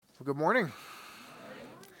Well, good morning.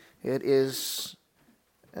 It is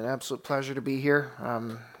an absolute pleasure to be here.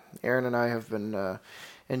 Aaron and I have been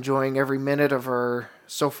enjoying every minute of our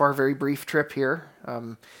so far very brief trip here.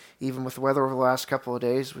 Even with the weather over the last couple of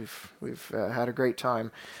days, we've had a great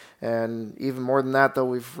time, and even more than that, though,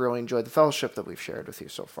 we've really enjoyed the fellowship that we've shared with you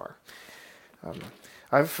so far.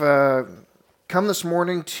 I've come this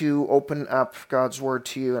morning to open up God's Word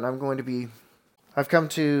to you, and I've come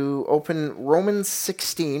to open Romans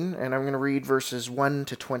 16, and I'm going to read verses 1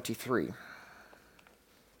 to 23.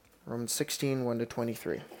 Romans 16, 1 to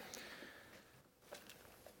 23.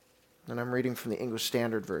 And I'm reading from the English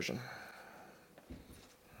Standard Version.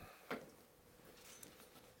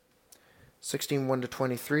 16, 1 to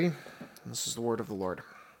 23. This is the word of the Lord.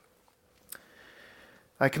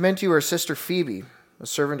 I commend to you our sister Phoebe, a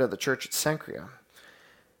servant of the church at Cenchrea,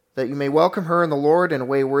 that you may welcome her in the Lord in a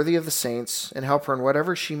way worthy of the saints, and help her in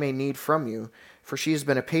whatever she may need from you, for she has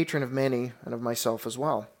been a patron of many, and of myself as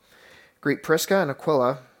well. Greet Prisca and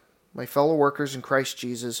Aquila, my fellow workers in Christ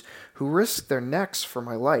Jesus, who risked their necks for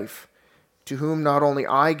my life, to whom not only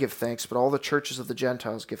I give thanks, but all the churches of the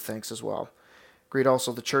Gentiles give thanks as well. Greet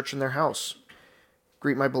also the church in their house.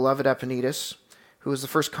 Greet my beloved Epaenetus, who is the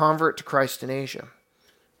first convert to Christ in Asia.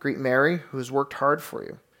 Greet Mary, who has worked hard for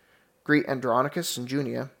you. Greet Andronicus and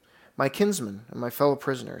Junia, my kinsmen and my fellow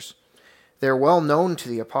prisoners. They are well known to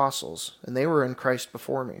the apostles, and they were in Christ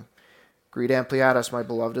before me. Greet Ampliatus, my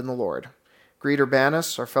beloved in the Lord. Greet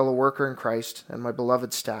Urbanus, our fellow worker in Christ, and my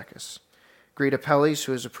beloved Stachys. Greet Apelles,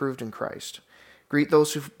 who is approved in Christ. Greet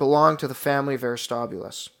those who belong to the family of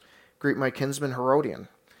Aristobulus. Greet my kinsman Herodion.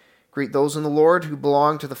 Greet those in the Lord who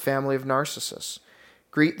belong to the family of Narcissus.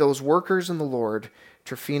 Greet those workers in the Lord,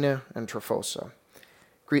 Tryphena and Tryphosa.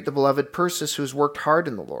 Greet the beloved Persis, who has worked hard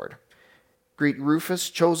in the Lord. Greet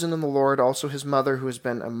Rufus, chosen in the Lord, also his mother, who has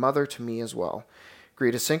been a mother to me as well.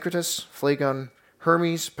 Greet Asyncritus, Phlegon,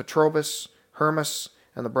 Hermes, Patrobas, Hermas,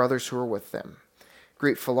 and the brothers who are with them.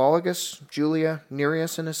 Greet Philologus, Julia,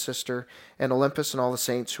 Nereus and his sister, and Olympus and all the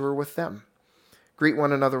saints who are with them. Greet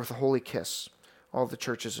one another with a holy kiss. All the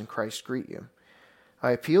churches in Christ greet you.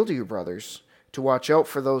 I appeal to you, brothers, to watch out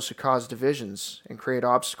for those who cause divisions and create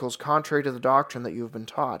obstacles contrary to the doctrine that you have been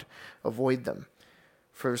taught. Avoid them.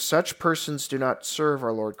 For such persons do not serve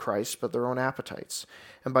our Lord Christ, but their own appetites.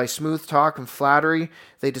 And by smooth talk and flattery,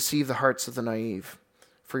 they deceive the hearts of the naive.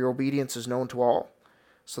 For your obedience is known to all,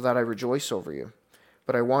 so that I rejoice over you.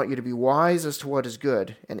 But I want you to be wise as to what is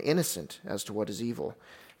good, and innocent as to what is evil.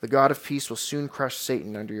 The God of peace will soon crush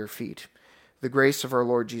Satan under your feet. The grace of our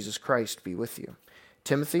Lord Jesus Christ be with you.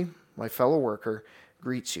 Timothy, my fellow worker,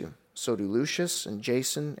 greets you. So do Lucius and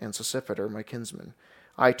Jason and Sosipater, my kinsmen.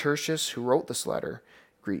 I, Tertius, who wrote this letter,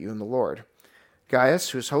 greet you in the Lord. Gaius,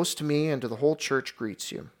 who is host to me and to the whole church,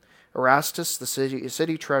 greets you. Erastus, the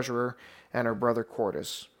city treasurer, and our brother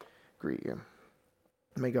Quartus greet you.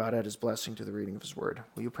 May God add his blessing to the reading of his word.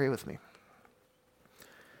 Will you pray with me?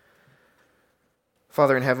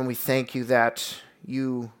 Father in heaven, we thank you that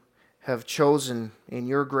you have chosen in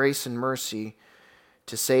your grace and mercy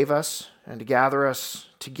to save us and to gather us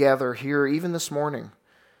together here even this morning,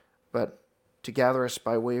 but to gather us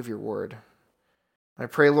by way of your word. I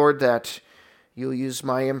pray, Lord, that you'll use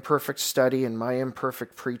my imperfect study and my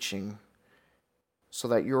imperfect preaching so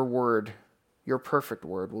that your word, your perfect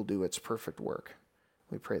word, will do its perfect work.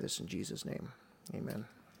 We pray this in Jesus' name. Amen.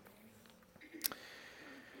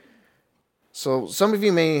 So some of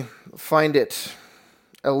you may find it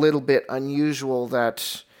a little bit unusual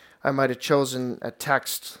that I might have chosen a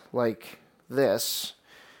text like this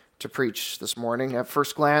to preach this morning. At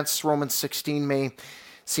first glance, Romans 16 may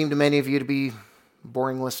seem to many of you to be a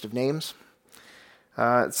boring list of names.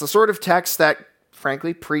 It's the sort of text that,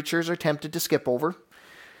 frankly, preachers are tempted to skip over.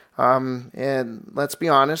 And let's be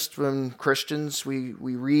honest, when Christians, we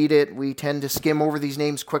read it, we tend to skim over these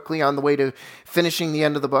names quickly on the way to finishing the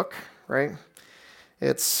end of the book, right?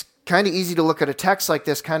 It's kind of easy to look at a text like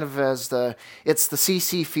this kind of as it's the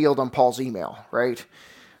CC field on Paul's email, right?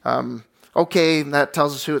 Okay, that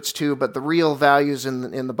tells us who it's to, but the real value's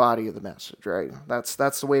in the body of the message, right? That's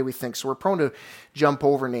the way we think. So we're prone to jump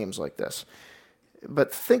over names like this.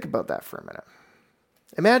 But think about that for a minute.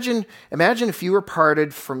 Imagine if you were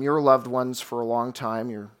parted from your loved ones for a long time,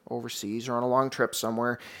 you're overseas or on a long trip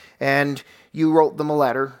somewhere, and you wrote them a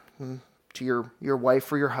letter to your wife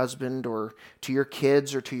or your husband, or to your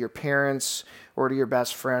kids, or to your parents, or to your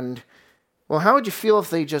best friend. Well, how would you feel if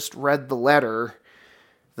they just read the letter,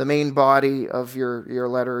 the main body of your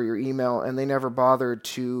letter or your email, and they never bothered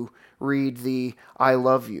to read the I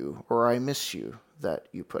love you or I miss you that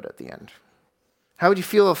you put at the end? How would you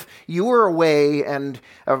feel if you were away and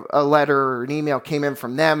a letter or an email came in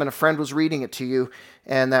from them and a friend was reading it to you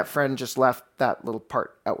and that friend just left that little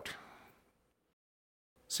part out?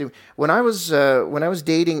 See, when I was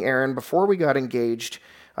dating Erin, before we got engaged,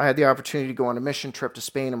 I had the opportunity to go on a mission trip to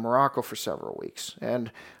Spain and Morocco for several weeks.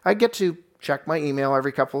 And I'd get to check my email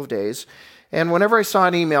every couple of days. And whenever I saw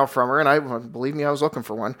an email from her, and believe me, I was looking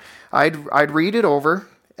for one, I'd read it over.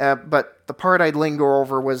 But the part I'd linger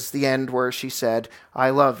over was the end where she said, "I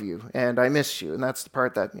love you and I miss you." And that's the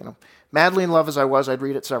part that, madly in love as I was, I'd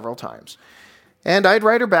read it several times. And I'd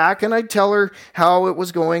write her back and I'd tell her how it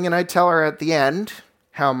was going, and I'd tell her at the end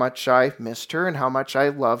how much I missed her and how much I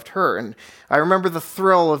loved her. And I remember the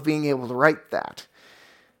thrill of being able to write that.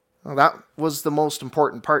 Well, that was the most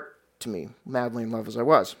important part to me, madly in love as I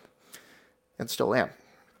was, and still am.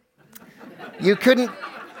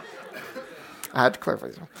 I had to clarify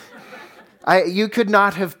this. You could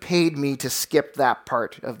not have paid me to skip that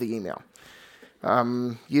part of the email.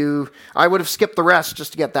 I would have skipped the rest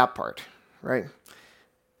just to get that part, right?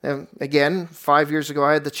 And again, 5 years ago,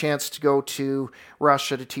 I had the chance to go to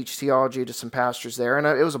Russia to teach theology to some pastors there, and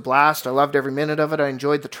it was a blast. I loved every minute of it. I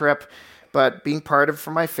enjoyed the trip, but being part of it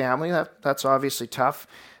for my family, that's obviously tough.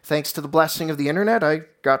 Thanks to the blessing of the internet, I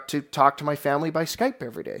got to talk to my family by Skype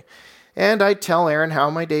every day. And I'd tell Erin how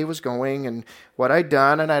my day was going and what I'd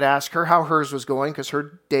done, and I'd ask her how hers was going, because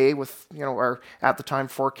her day with, our, at the time,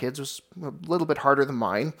 4 kids was a little bit harder than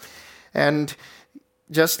mine. And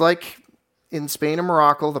just like in Spain and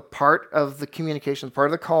Morocco, the part of the communication, part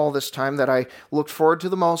of the call this time that I looked forward to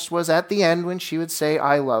the most was at the end when she would say,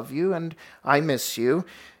 "I love you and I miss you."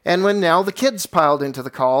 And when now the kids piled into the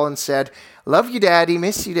call and said, "Love you, Daddy,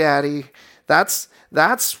 miss you, Daddy," that's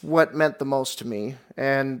what meant the most to me.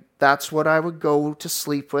 And that's what I would go to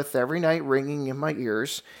sleep with every night ringing in my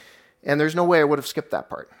ears. And there's no way I would have skipped that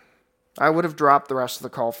part. I would have dropped the rest of the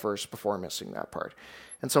call first before missing that part.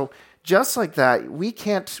 And so just like that,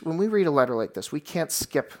 when we read a letter like this, we can't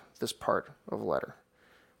skip this part of a letter.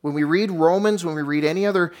 When we read Romans, when we read any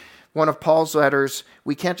other one of Paul's letters,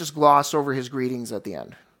 we can't just gloss over his greetings at the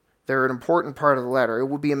end. They're an important part of the letter. It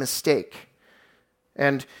would be a mistake.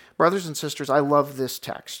 And brothers and sisters, I love this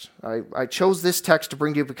text. I chose this text to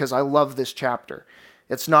bring to you because I love this chapter.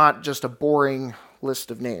 It's not just a boring list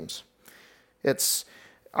of names. It's,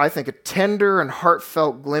 I think, a tender and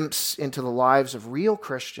heartfelt glimpse into the lives of real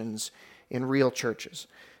Christians in real churches.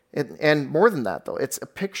 And more than that, though, it's a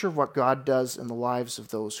picture of what God does in the lives of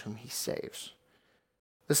those whom he saves.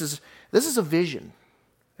 This is a vision.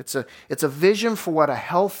 It's a vision for what a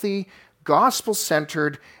healthy,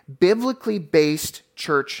 gospel-centered, biblically based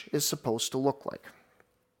church is supposed to look like.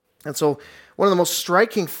 And so one of the most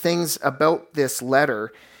striking things about this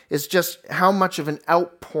letter is just how much of an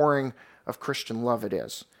outpouring of Christian love it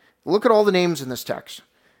is. Look at all the names in this text.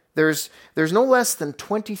 There's no less than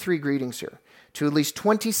 23 greetings here to at least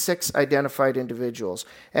 26 identified individuals.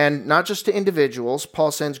 And not just to individuals,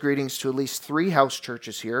 Paul sends greetings to at least 3 house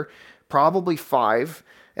churches here, probably 5.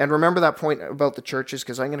 And remember that point about the churches,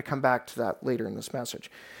 because I'm going to come back to that later in this message.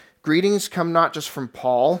 Greetings come not just from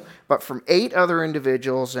Paul, but from 8 other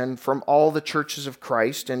individuals and from all the churches of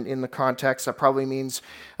Christ. And in the context, that probably means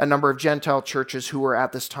a number of Gentile churches who were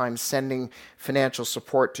at this time sending financial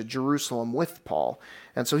support to Jerusalem with Paul.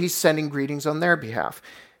 And so he's sending greetings on their behalf.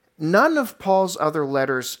 None of Paul's other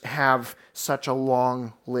letters have such a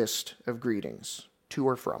long list of greetings to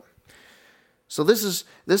or from. So this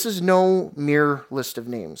is no mere list of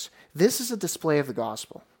names. This is a display of the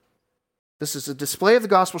gospel. This is a display of the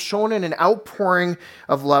gospel shown in an outpouring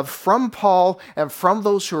of love from Paul and from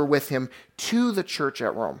those who are with him to the church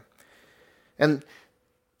at Rome. And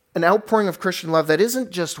an outpouring of Christian love that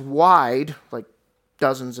isn't just wide, like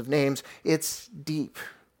dozens of names, it's deep.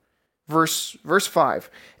 Verse 5,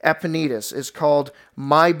 Epaenetus is called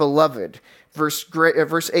my beloved. Verse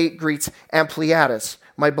 8 greets Ampliatus,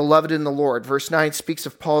 my beloved in the Lord. Verse 9 speaks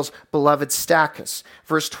of Paul's beloved Stachys.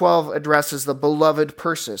 Verse 12 addresses the beloved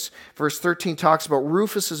Persis. Verse 13 talks about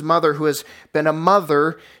Rufus's mother, who has been a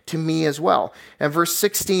mother to me as well. And verse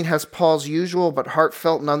 16 has Paul's usual but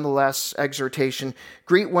heartfelt nonetheless exhortation,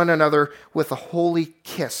 greet one another with a holy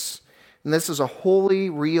kiss. And this is a holy,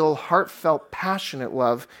 real, heartfelt, passionate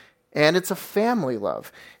love, and it's a family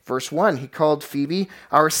love. Verse 1, he called Phoebe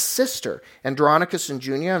our sister. Andronicus and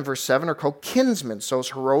Junia in verse 7 are called kinsmen. So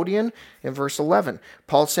is Herodion in verse 11.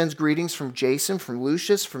 Paul sends greetings from Jason, from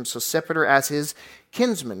Lucius, from Sosipater as his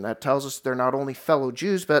kinsmen. That tells us they're not only fellow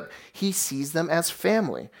Jews, but he sees them as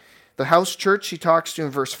family. The house church he talks to in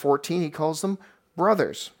verse 14, he calls them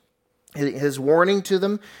brothers. His warning to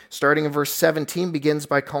them, starting in verse 17, begins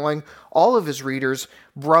by calling all of his readers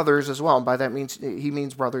brothers as well. And by that he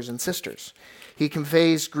means brothers and sisters. He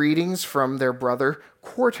conveys greetings from their brother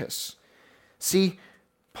Quartus. See,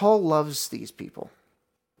 Paul loves these people.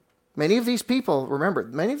 Many of these people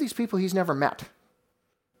he's never met,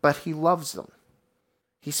 but he loves them.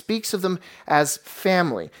 He speaks of them as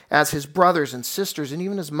family, as his brothers and sisters, and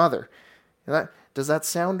even his mother. Does that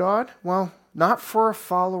sound odd? Well, not for a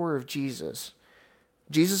follower of Jesus.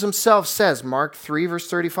 Jesus himself says, Mark 3, verse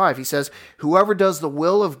 35, he says, whoever does the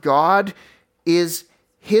will of God is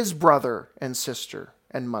his brother and sister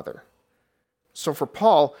and mother. So for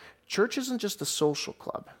Paul, church isn't just a social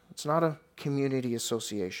club. It's not a community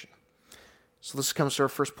association. So this comes to our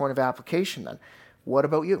first point of application then. What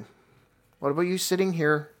about you? What about you sitting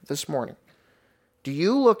here this morning? Do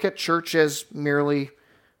you look at church as merely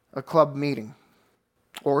a club meeting?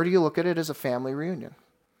 Or do you look at it as a family reunion?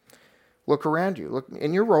 Look around you. Look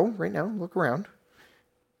in your row right now. Look around.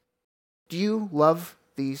 Do you love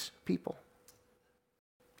these people?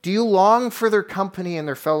 Do you long for their company and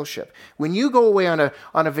their fellowship? When you go away on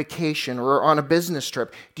a vacation or on a business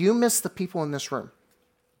trip, do you miss the people in this room?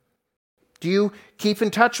 Do you keep in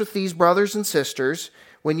touch with these brothers and sisters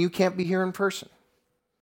when you can't be here in person?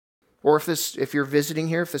 Or if you're visiting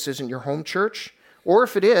here, if this isn't your home church, or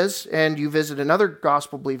if it is, and you visit another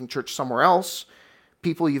gospel-believing church somewhere else,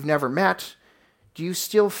 people you've never met, do you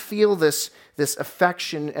still feel this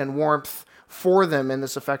affection and warmth for them and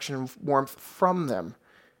this affection and warmth from them?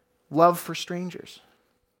 Love for strangers.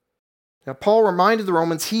 Now, Paul reminded the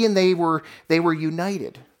Romans he and they were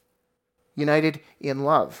united in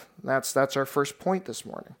love. That's our first point this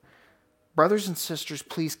morning. Brothers and sisters,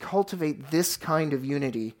 please cultivate this kind of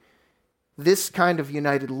unity, this kind of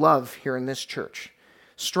united love here in this church.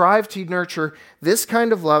 Strive to nurture this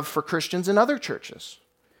kind of love for Christians in other churches,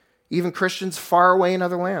 even Christians far away in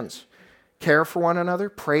other lands. Care for one another,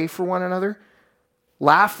 pray for one another,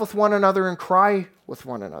 laugh with one another, and cry with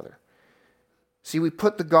one another. See, we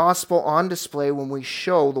put the gospel on display when we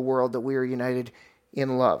show the world that we are united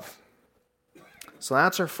in love. So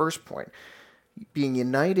that's our first point, being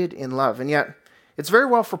united in love. And yet, it's very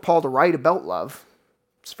well for Paul to write about love.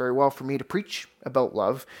 It's very well for me to preach about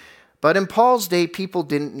love. But in Paul's day, people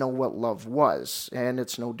didn't know what love was, and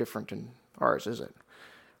it's no different in ours, is it?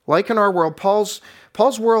 Like in our world, Paul's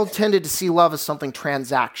world tended to see love as something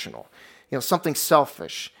transactional, something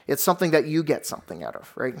selfish. It's something that you get something out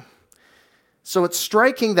of, right? So it's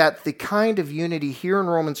striking that the kind of unity here in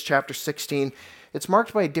Romans chapter 16, it's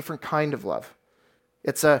marked by a different kind of love.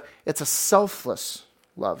 It's a selfless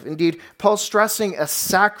love. Indeed, Paul's stressing a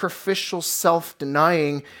sacrificial,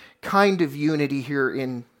 self-denying kind of unity here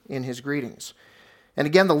in his greetings. And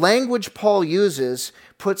again, the language Paul uses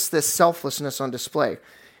puts this selflessness on display.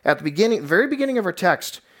 At the very beginning of our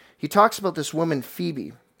text, he talks about this woman,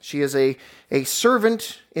 Phoebe. She is a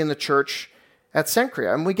servant in the church at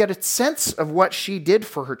Cenchrea. And we get a sense of what she did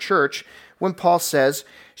for her church when Paul says,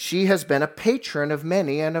 she has been a patron of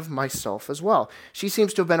many and of myself as well. She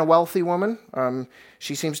seems to have been a wealthy woman.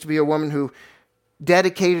 She seems to be a woman who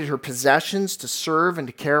dedicated her possessions to serve and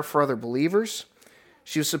to care for other believers.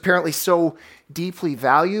 She was apparently so deeply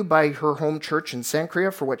valued by her home church in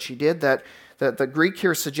Cenchrea for what she did that the Greek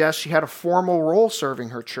here suggests she had a formal role serving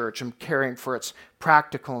her church and caring for its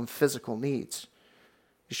practical and physical needs.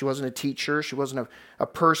 She wasn't a teacher. She wasn't a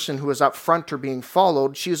person who was up front or being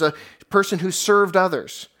followed. She was a person who served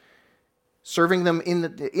others, serving them in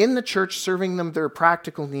the church, serving them their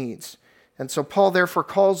practical needs. And so Paul therefore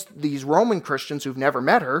calls these Roman Christians who've never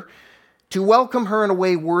met her to welcome her in a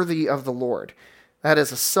way worthy of the Lord. That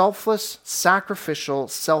is a selfless, sacrificial,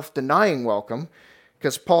 self-denying welcome,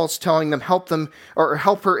 because Paul's telling them help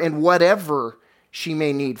her in whatever she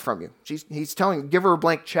may need from you. He's telling, give her a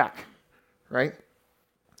blank check, right?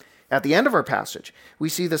 At the end of our passage, we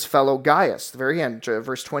see this fellow Gaius, the very end,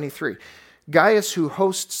 verse 23. Gaius, who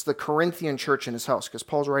hosts the Corinthian church in his house, because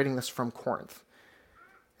Paul's writing this from Corinth.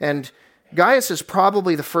 And Gaius is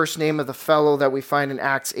probably the first name of the fellow that we find in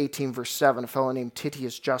Acts 18, verse 7, a fellow named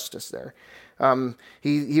Titius Justus there.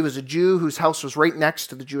 He was a Jew whose house was right next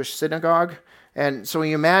to the Jewish synagogue. And so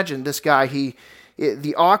you imagine this guy,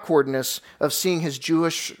 the awkwardness of seeing his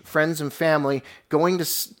Jewish friends and family going to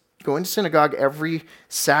synagogue every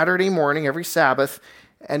Saturday morning, every Sabbath,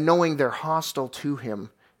 and knowing they're hostile to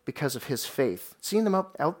him because of his faith. Seeing them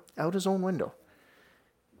out his own window.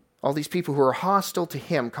 All these people who are hostile to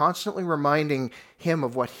him, constantly reminding him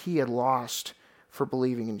of what he had lost for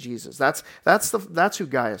believing in Jesus. That's who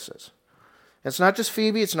Gaius is. It's not just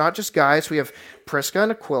Phoebe, it's not just Gaius. We have Prisca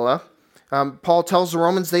and Aquila. Paul tells the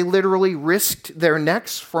Romans they literally risked their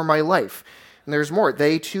necks for my life. And there's more.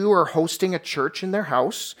 They too are hosting a church in their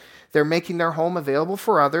house. They're making their home available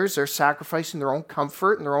for others. They're sacrificing their own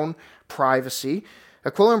comfort and their own privacy.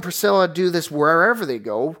 Aquila and Priscilla do this wherever they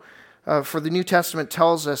go. For the New Testament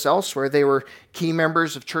tells us elsewhere they were key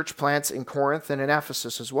members of church plants in Corinth and in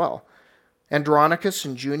Ephesus as well. Andronicus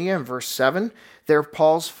and Junia in verse 7, they're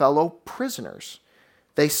Paul's fellow prisoners.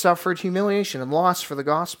 They suffered humiliation and loss for the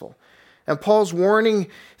gospel. And Paul's warning,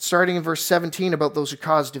 starting in verse 17, about those who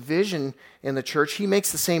cause division in the church, he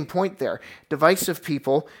makes the same point there. Divisive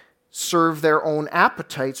people serve their own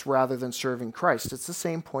appetites rather than serving Christ. It's the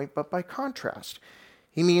same point, but by contrast.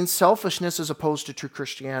 He means selfishness as opposed to true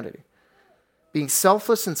Christianity. Being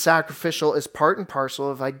selfless and sacrificial is part and parcel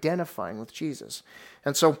of identifying with Jesus.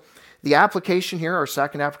 And so the application here, our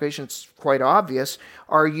second application, it's quite obvious.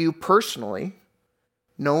 Are you personally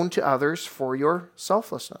known to others for your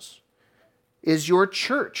selflessness? Is your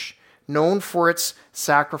church known for its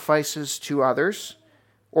sacrifices to others?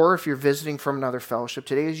 Or if you're visiting from another fellowship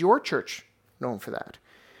today, is your church known for that?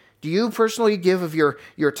 Do you personally give of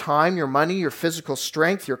your time, your money, your physical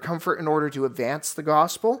strength, your comfort in order to advance the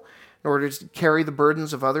gospel, in order to carry the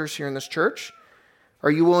burdens of others here in this church?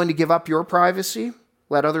 Are you willing to give up your privacy?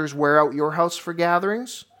 Let others wear out your house for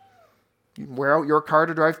gatherings? Wear out your car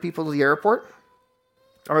to drive people to the airport?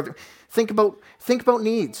 Think about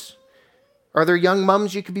needs. Are there young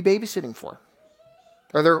mums you could be babysitting for?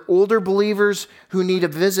 Are there older believers who need a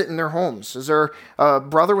visit in their homes? Is there a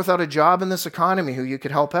brother without a job in this economy who you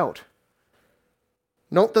could help out?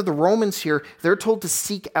 Note that the Romans here, they're told to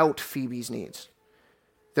seek out Phoebe's needs.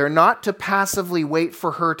 They're not to passively wait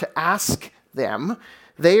for her to ask them.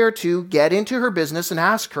 They are to get into her business and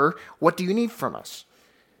ask her, what do you need from us?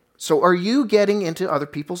 So are you getting into other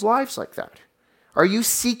people's lives like that? Are you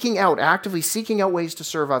actively seeking out ways to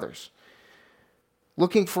serve others?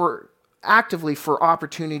 Looking actively for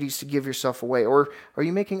opportunities to give yourself away? Or are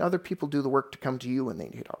you making other people do the work to come to you when they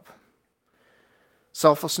need help?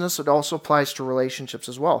 Selflessness, it also applies to relationships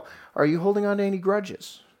as well. Are you holding on to any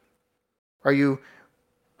grudges? Are you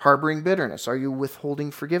harboring bitterness? Are you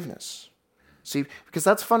withholding forgiveness? See, because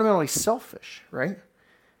that's fundamentally selfish, right?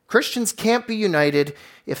 Christians can't be united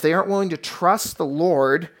if they aren't willing to trust the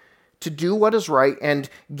Lord to do what is right and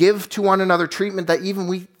give to one another treatment that even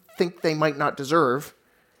we think they might not deserve,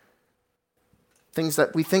 things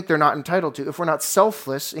that we think they're not entitled to, if we're not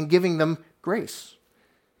selfless in giving them grace.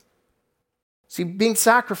 See, being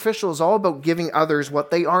sacrificial is all about giving others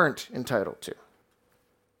what they aren't entitled to.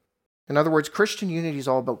 In other words, Christian unity is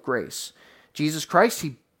all about grace. Jesus Christ,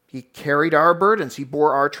 he carried our burdens. He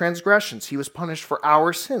bore our transgressions. He was punished for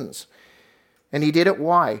our sins. And he did it,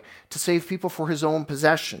 why? To save people for his own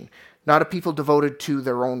possession, not a people devoted to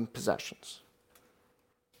their own possessions.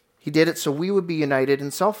 He did it so we would be united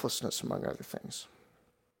in selflessness, among other things.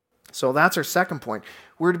 So that's our second point.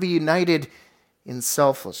 We're to be united in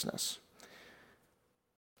selflessness.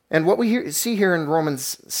 And what we see here in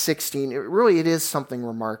Romans 16, it is something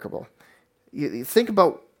remarkable. You think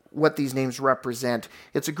about what these names represent.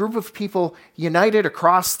 It's a group of people united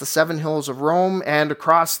across the 7 hills of Rome and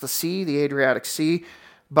across the sea, the Adriatic Sea,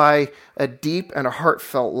 by a deep and a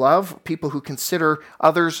heartfelt love. People who consider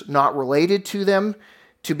others not related to them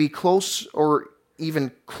to be close or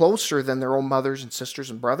even closer than their own mothers and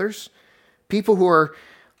sisters and brothers. People who are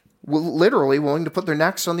literally willing to put their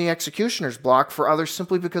necks on the executioner's block for others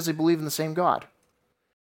simply because they believe in the same God.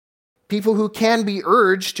 People who can be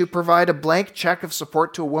urged to provide a blank check of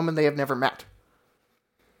support to a woman they have never met.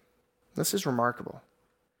 This is remarkable.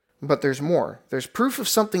 But there's more. There's proof of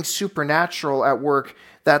something supernatural at work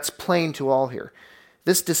that's plain to all here.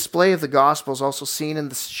 This display of the gospel is also seen in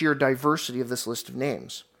the sheer diversity of this list of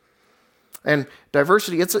names. And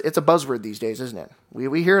diversity, it's a buzzword these days, isn't it?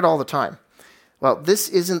 We hear it all the time. Well, this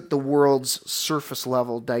isn't the world's surface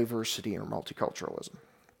level diversity or multiculturalism.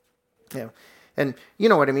 Yeah. And you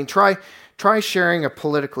know what I mean. Try sharing a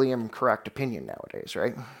politically incorrect opinion nowadays,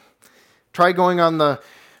 right? Try going on the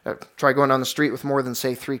street with more than,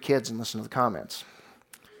 say, 3 kids and listen to the comments.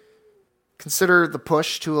 Consider the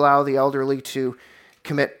push to allow the elderly to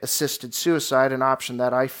commit assisted suicide, an option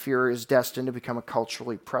that I fear is destined to become a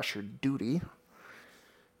culturally pressured duty.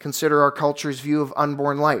 Consider our culture's view of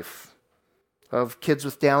unborn life, of kids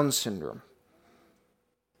with Down syndrome.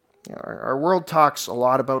 You know, our world talks a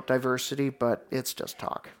lot about diversity, but it's just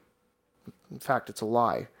talk. In fact, it's a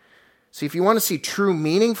lie. See, if you want to see true,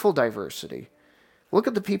 meaningful diversity, look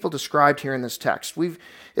at the people described here in this text.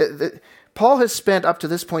 Paul has spent up to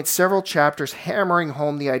this point several chapters hammering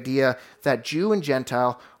home the idea that Jew and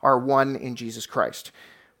Gentile are one in Jesus Christ.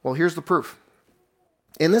 Well, here's the proof.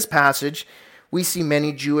 In this passage, we see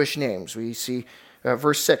many Jewish names. We see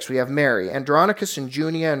verse 6, we have Mary, Andronicus and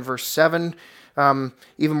Junia in verse 7.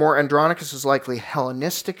 Even more, Andronicus is likely a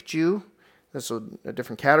Hellenistic Jew. That's a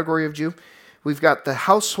different category of Jew. We've got the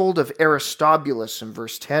household of Aristobulus in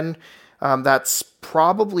verse 10. That's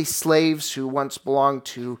probably slaves who once belonged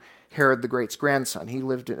to Herod the Great's grandson.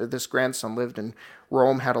 This grandson lived in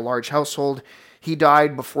Rome, had a large household. He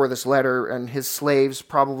died before this letter, and his slaves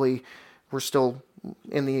probably were still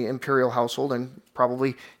in the imperial household and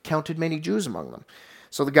probably counted many Jews among them.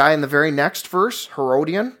 So the guy in the very next verse,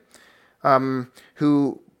 Herodian,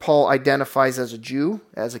 who Paul identifies as a Jew,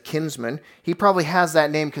 as a kinsman, he probably has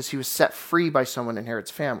that name because he was set free by someone in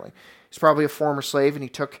Herod's family. He's probably a former slave, and he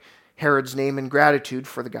took Herod's name in gratitude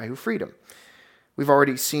for the guy who freed him. We've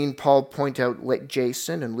already seen Paul point out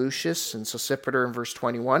Jason and Lucius and Sosipater in verse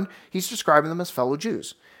 21. He's describing them as fellow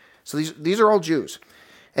Jews. So these are all Jews.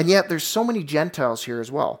 And yet there's so many Gentiles here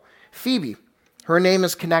as well. Phoebe, her name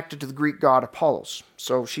is connected to the Greek god Apollos,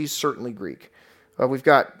 so she's certainly Greek. We've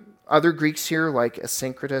got other Greeks here like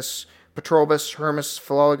Asyncritus, Petrobus, Hermas,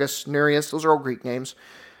 Philologus, Nereus. Those are all Greek names.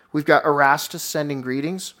 We've got Erastus sending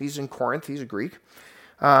greetings. He's in Corinth. He's a Greek.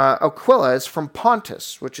 Aquila is from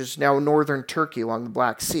Pontus, which is now northern Turkey along the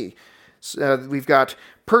Black Sea. We've got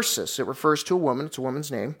Persis. It refers to a woman. It's a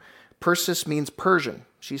woman's name. Persis means Persian.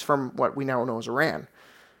 She's from what we now know as Iran.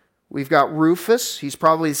 We've got Rufus. He's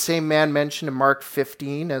probably the same man mentioned in Mark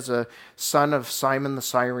 15 as a son of Simon the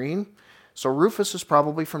Cyrene. So Rufus is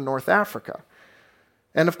probably from North Africa.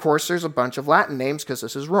 And of course, there's a bunch of Latin names because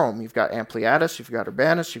this is Rome. You've got Ampliatus, you've got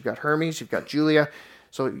Urbanus, you've got Hermes, you've got Julia.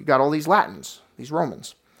 So you've got all these Latins, these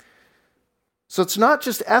Romans. So it's not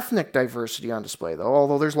just ethnic diversity on display, though,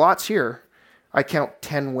 although there's lots here. I count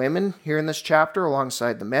 10 women here in this chapter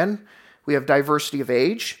alongside the men. We have diversity of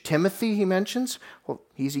age. Timothy, he mentions. Well,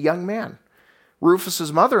 he's a young man.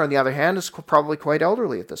 Rufus's mother, on the other hand, is probably quite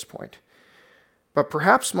elderly at this point. But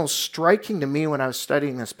perhaps most striking to me when I was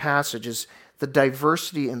studying this passage is the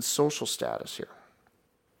diversity in social status here.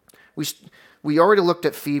 We already looked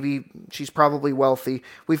at Phoebe. She's probably wealthy.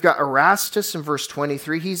 We've got Erastus in verse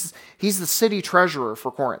 23. He's the city treasurer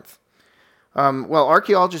for Corinth.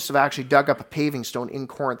 Archaeologists have actually dug up a paving stone in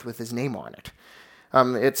Corinth with his name on it.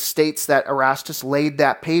 It states that Erastus laid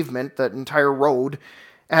that pavement, that entire road,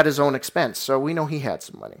 at his own expense. So we know he had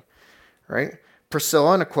some money, right?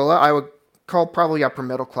 Priscilla and Aquila, I would call probably upper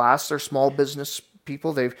middle class. They're small business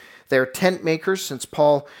people. They're tent makers. Since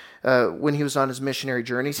Paul, when he was on his missionary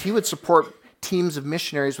journeys, he would support teams of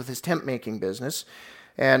missionaries with his tent making business,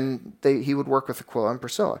 and he would work with Aquila and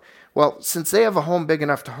Priscilla. Well, since they have a home big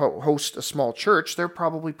enough to host a small church, they're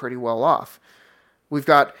probably pretty well off. We've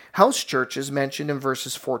got house churches mentioned in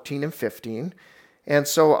verses 14 and 15, and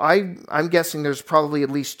so I'm guessing there's probably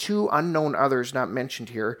at least 2 unknown others not mentioned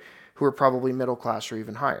here who are probably middle class or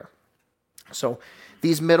even higher. So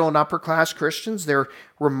these middle and upper class Christians, they're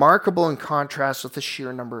remarkable in contrast with the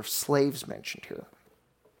sheer number of slaves mentioned here.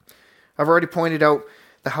 I've already pointed out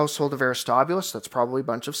the household of Aristobulus. That's probably a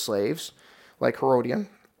bunch of slaves, like Herodian.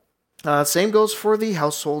 Same goes for the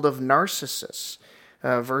household of Narcissus,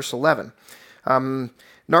 verse 11.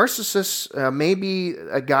 Narcissus may be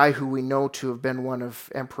a guy who we know to have been one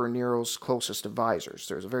of Emperor Nero's closest advisors.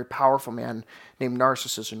 There's a very powerful man named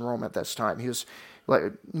Narcissus in Rome at this time. He was like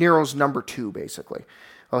Nero's number 2, basically.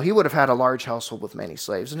 Well, he would have had a large household with many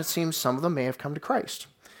slaves, and it seems some of them may have come to Christ.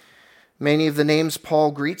 Many of the names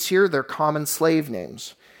Paul greets here, they're common slave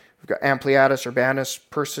names. We've got Ampliatus, Urbanus,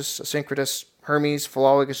 Persis, Asyncritus, Hermes,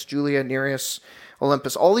 Philologus, Julia, Nereus,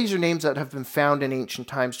 Olympus. All these are names that have been found in ancient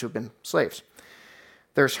times to have been slaves.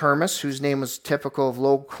 There's Hermas, whose name was typical of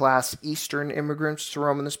low-class Eastern immigrants to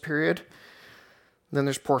Rome in this period. And then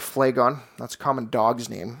there's poor Phlegon. That's a common dog's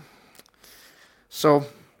name. So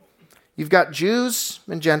you've got Jews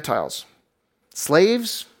and Gentiles,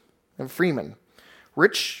 slaves and freemen,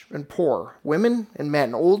 rich and poor, women and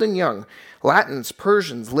men, old and young, Latins,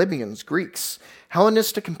 Persians, Libyans, Greeks,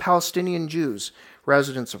 Hellenistic and Palestinian Jews,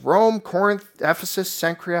 residents of Rome, Corinth, Ephesus,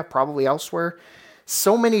 Cenchrea, probably elsewhere.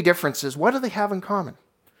 So many differences. What do they have in common?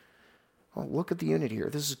 Well, look at the unity here.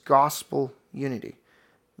 This is gospel unity.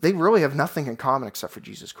 They really have nothing in common except for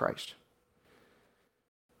Jesus Christ.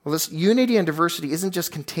 Well, this unity and diversity isn't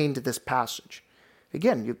just contained to this passage.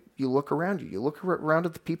 Again, you look around you. You look around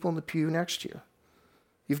at the people in the pew next to you.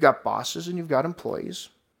 You've got bosses and you've got employees.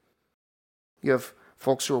 You have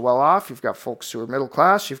folks who are well off. You've got folks who are middle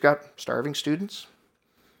class. You've got starving students.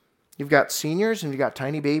 You've got seniors and you've got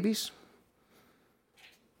tiny babies.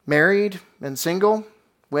 Married and single,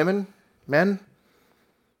 women, men,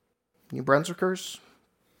 New Brunswickers,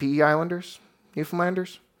 PE Islanders,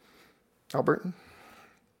 Newfoundlanders, Albertan.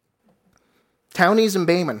 Townies and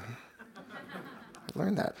Baymen. I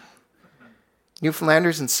learned that.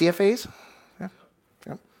 Newfoundlanders and CFAs. Yeah.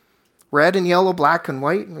 Yeah. Red and yellow, black and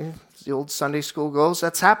white. As the old Sunday school goes,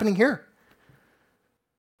 that's happening here.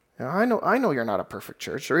 Now, I know you're not a perfect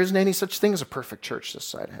church. There isn't any such thing as a perfect church this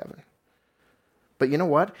side of heaven. But you know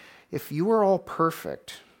what? If you were all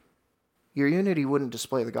perfect, your unity wouldn't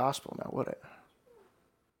display the gospel now, would it?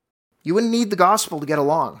 You wouldn't need the gospel to get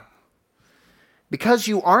along. Because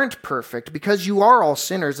you aren't perfect, because you are all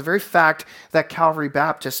sinners, the very fact that Calvary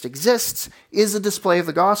Baptist exists is a display of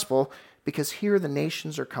the gospel, because here the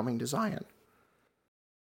nations are coming to Zion.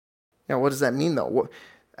 Now, what does that mean, though?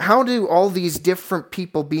 How do all these different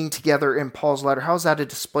people being together in Paul's letter, how is that a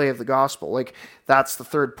display of the gospel? Like, that's the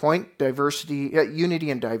third point, diversity,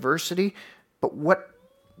 unity and diversity. But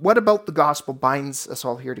what about the gospel binds us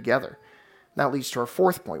all here together? And that leads to our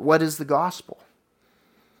fourth point. What is the gospel?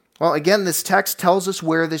 Well, again, this text tells us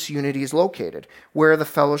where this unity is located, where the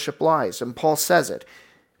fellowship lies. And Paul says it.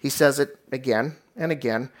 He says it again and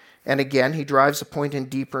again and again. He drives the point in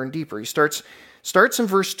deeper and deeper. He starts in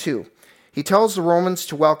verse 2. He tells the Romans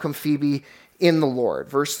to welcome Phoebe in the Lord.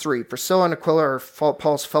 Verse 3, Priscilla and Aquila are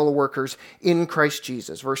Paul's fellow workers in Christ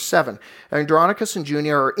Jesus. Verse 7, Andronicus and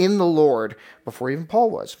Junia are in the Lord before even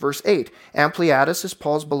Paul was. Verse 8, Ampliatus is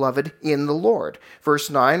Paul's beloved in the Lord. Verse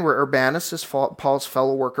 9, where Urbanus is Paul's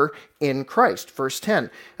fellow worker in Christ. Verse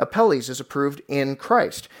 10, Apelles is approved in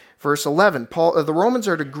Christ. Verse 11, the Romans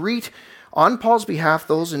are to greet on Paul's behalf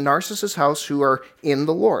those in Narcissus' house who are in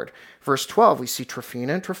the Lord. Verse 12, we see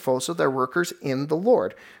Tryphena and Tryphosa, they're workers in the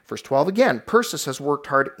Lord. Verse 12 again, Persis has worked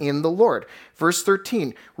hard in the Lord. Verse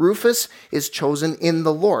 13, Rufus is chosen in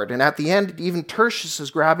the Lord. And at the end, even Tertius is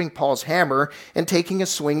grabbing Paul's hammer and taking a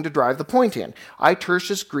swing to drive the point in. I,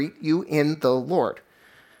 Tertius, greet you in the Lord.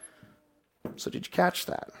 So did you catch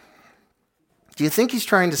that? Do you think he's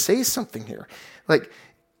trying to say something here? Like,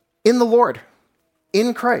 in the Lord,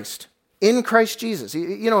 in Christ Jesus.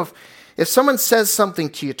 You know, if someone says something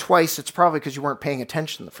to you twice, it's probably because you weren't paying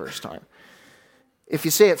attention the first time. If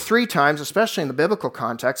you say it 3 times, especially in the biblical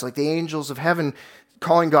context, like the angels of heaven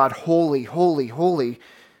calling God holy, holy, holy,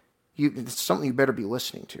 it's something you better be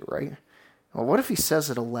listening to, right? Well, what if he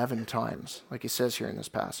says it 11 times, like he says here in this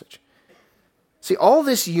passage? See, all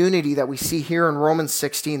this unity that we see here in Romans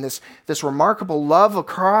 16, this remarkable love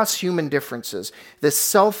across human differences, this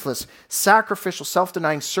selfless, sacrificial,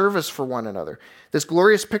 self-denying service for one another, this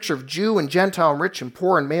glorious picture of Jew and Gentile, and rich and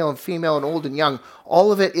poor, and male and female, and old and young,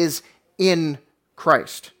 all of it is in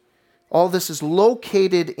Christ. All this is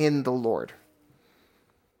located in the Lord.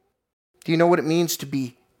 Do you know what it means to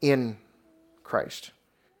be in Christ?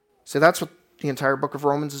 So that's what the entire book of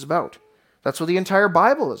Romans is about. That's what the entire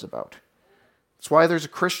Bible is about. That's why there's a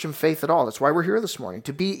Christian faith at all. That's why we're here this morning.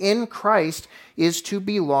 To be in Christ is to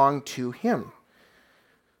belong to Him.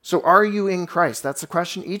 So are you in Christ? That's the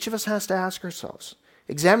question each of us has to ask ourselves.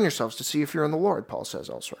 Examine yourselves to see if you're in the Lord, Paul says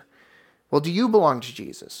elsewhere. Well, do you belong to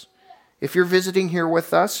Jesus? If you're visiting here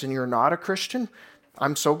with us and you're not a Christian,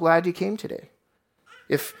 I'm so glad you came today.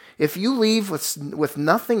 If you leave with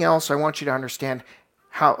nothing else, I want you to understand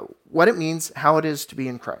what it means, how it is to be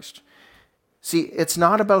in Christ. See, it's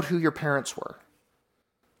not about who your parents were.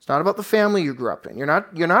 It's not about the family you grew up in. You're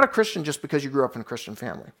not a Christian just because you grew up in a Christian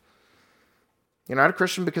family. You're not a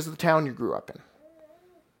Christian because of the town you grew up in.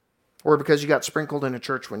 Or because you got sprinkled in a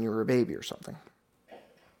church when you were a baby or something.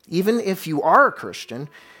 Even if you are a Christian,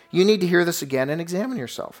 you need to hear this again and examine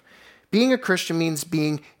yourself. Being a Christian means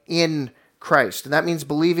being in Christ. And that means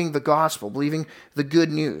believing the gospel, believing the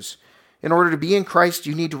good news. In order to be in Christ,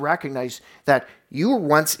 you need to recognize that you were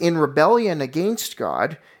once in rebellion against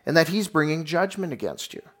God and that He's bringing judgment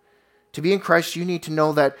against you. To be in Christ, you need to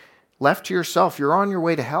know that left to yourself, you're on your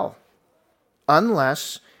way to hell.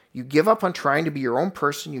 Unless you give up on trying to be your own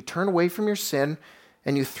person, you turn away from your sin,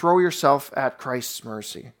 and you throw yourself at Christ's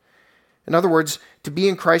mercy. In other words, to be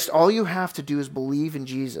in Christ, all you have to do is believe in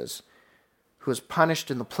Jesus, who was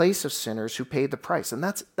punished in the place of sinners, who paid the price. And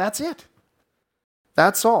that's it.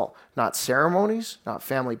 That's all. Not ceremonies, not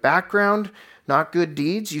family background, not good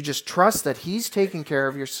deeds. You just trust that He's taking care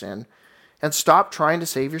of your sin and stop trying to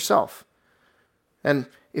save yourself. And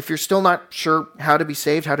if you're still not sure how to be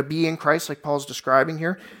saved, how to be in Christ like Paul's describing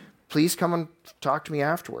here, please come and talk to me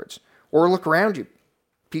afterwards. Or look around you.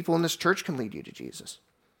 People in this church can lead you to Jesus.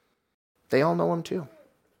 They all know Him too.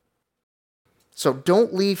 So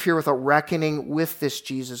don't leave here without reckoning with this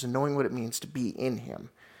Jesus and knowing what it means to be in Him.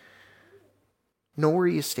 Know where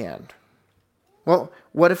you stand. Well,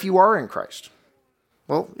 what if you are in Christ?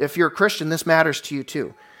 Well, if you're a Christian, this matters to you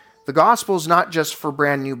too. The gospel is not just for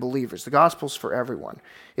brand new believers. The gospel is for everyone.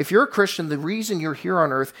 If you're a Christian, the reason you're here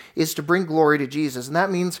on earth is to bring glory to Jesus. And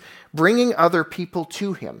that means bringing other people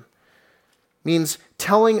to him. It means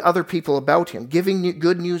telling other people about him, giving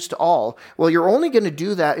good news to all. Well, you're only going to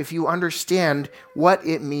do that if you understand what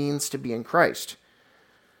it means to be in Christ.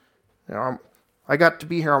 I got to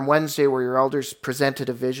be here on Wednesday where your elders presented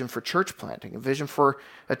a vision for church planting, a vision for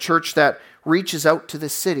a church that reaches out to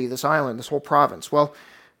this city, this island, this whole province. Well,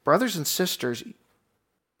 brothers and sisters,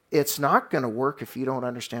 it's not going to work if you don't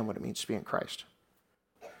understand what it means to be in Christ.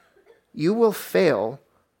 You will fail.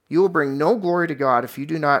 You will bring no glory to God if you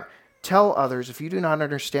do not tell others, if you do not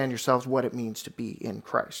understand yourselves what it means to be in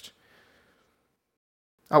Christ.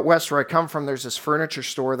 Out west where I come from, there's this furniture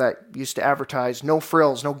store that used to advertise no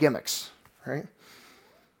frills, no gimmicks, right?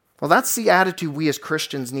 Well, that's the attitude we as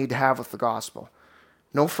Christians need to have with the gospel.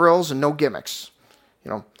 No frills and no gimmicks.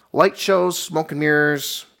 Light shows, smoke and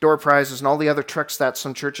mirrors, door prizes, and all the other tricks that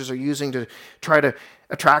some churches are using to try to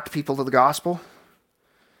attract people to the gospel.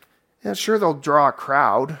 Yeah, sure, they'll draw a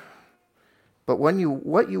crowd, but what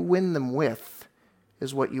you win them with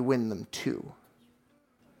is what you win them to.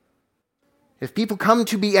 If people come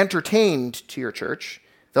to be entertained to your church,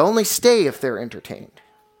 they'll only stay if they're entertained.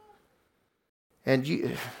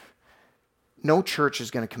 And no church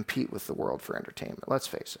is going to compete with the world for entertainment, let's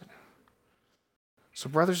face it. So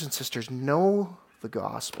brothers and sisters, know the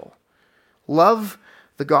gospel. Love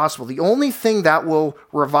the gospel. The only thing that will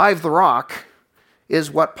revive the rock is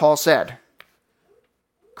what Paul said.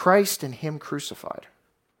 Christ and him crucified.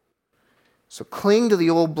 So cling to the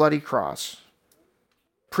old bloody cross.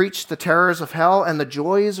 Preach the terrors of hell and the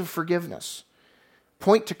joys of forgiveness.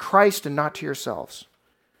 Point to Christ and not to yourselves.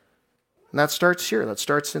 And that starts here. That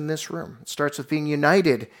starts in this room. It starts with being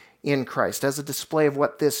united in Christ as a display of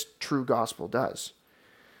what this true gospel does.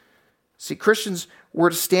 See, Christians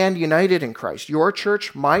were to stand united in Christ. Your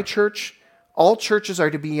church, my church, all churches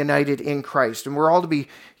are to be united in Christ. And we're all to be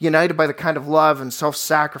united by the kind of love and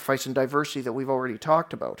self-sacrifice and diversity that we've already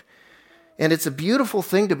talked about. And it's a beautiful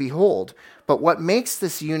thing to behold. But what makes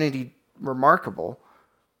this unity remarkable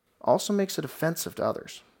also makes it offensive to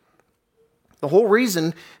others. The whole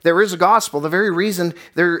reason there is a gospel, the very reason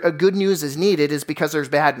good news is needed is because there's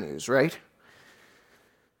bad news, right?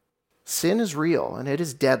 Sin is real and it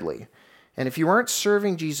is deadly. And if you aren't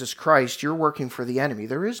serving Jesus Christ, you're working for the enemy.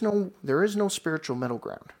 There is no spiritual middle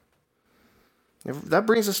ground. That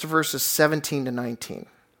brings us to verses 17 to 19.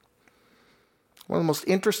 One of the most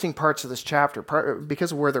interesting parts of this chapter,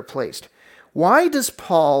 because of where they're placed. Why does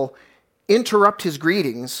Paul interrupt his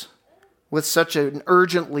greetings with such an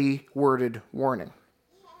urgently worded warning?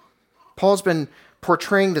 Paul's been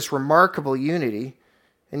portraying this remarkable unity,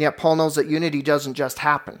 and yet Paul knows that unity doesn't just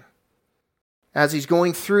happen. As he's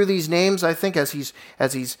going through these names, I think, as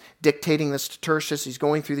he's dictating this to Tertius, he's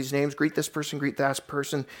going through these names, greet this person, greet that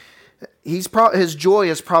person. His joy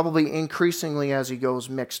is probably increasingly as he goes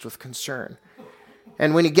mixed with concern.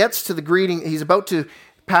 And when he gets to the greeting, he's about to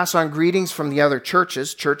pass on greetings from the other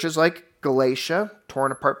churches like Galatia,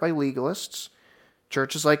 torn apart by legalists,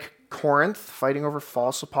 churches like Corinth, fighting over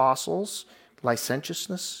false apostles,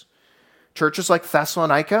 licentiousness, churches like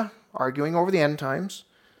Thessalonica, arguing over the end times.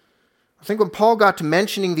 I think when Paul got to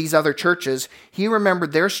mentioning these other churches, he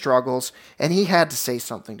remembered their struggles, and he had to say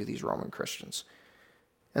something to these Roman Christians.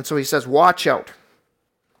 And so he says, watch out.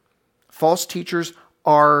 False teachers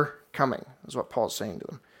are coming, is what Paul's saying to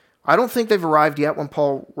them. I don't think they've arrived yet when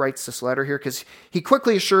Paul writes this letter here, because he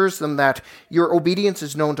quickly assures them that your obedience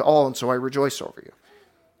is known to all, and so I rejoice over you.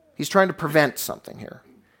 He's trying to prevent something here.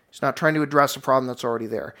 He's not trying to address a problem that's already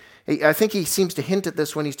there. I think he seems to hint at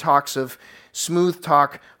this when he talks of smooth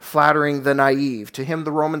talk flattering the naive. To him,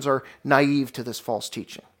 the Romans are naive to this false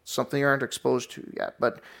teaching, something they aren't exposed to yet.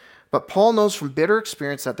 But Paul knows from bitter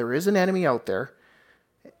experience that there is an enemy out there,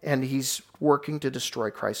 and he's working to destroy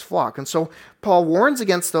Christ's flock. And so Paul warns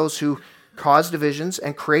against those who cause divisions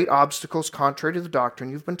and create obstacles contrary to the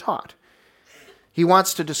doctrine you've been taught. He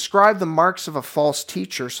wants to describe the marks of a false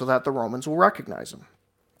teacher so that the Romans will recognize him.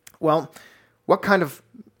 Well, what kind of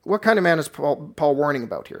man is Paul warning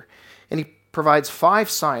about here? And he provides 5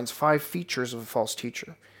 signs, 5 features of a false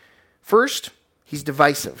teacher. First, he's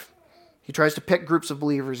divisive. He tries to pit groups of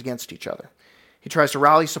believers against each other. He tries to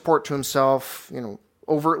rally support to himself,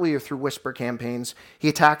 overtly or through whisper campaigns. He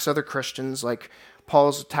attacks other Christians, like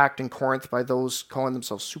Paul's attacked in Corinth by those calling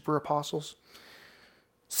themselves super apostles.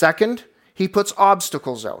 Second, he puts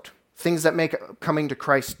obstacles out, things that make coming to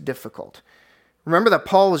Christ difficult. Remember that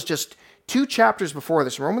Paul was just 2 chapters before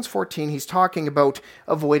this. In Romans 14, he's talking about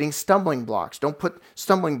avoiding stumbling blocks. Don't put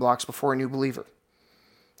stumbling blocks before a new believer.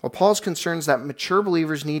 Well, Paul's concern is that mature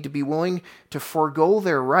believers need to be willing to forego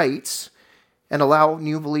their rights and allow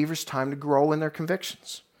new believers time to grow in their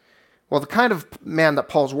convictions. Well, the kind of man that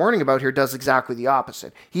Paul's warning about here does exactly the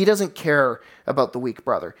opposite. He doesn't care about the weak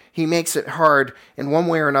brother. He makes it hard in one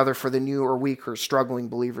way or another for the new or weak or struggling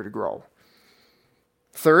believer to grow.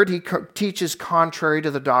 Third, he teaches contrary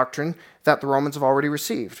to the doctrine that the Romans have already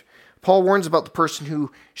received. Paul warns about the person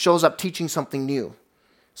who shows up teaching something new,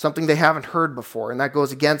 something they haven't heard before, and that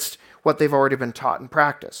goes against what they've already been taught in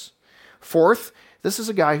practice. Fourth, this is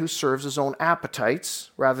a guy who serves his own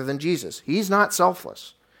appetites rather than Jesus. He's not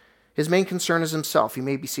selfless. His main concern is himself. He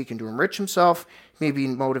may be seeking to enrich himself. He may be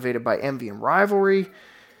motivated by envy and rivalry.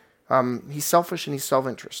 He's selfish and he's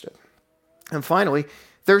self-interested. And finally,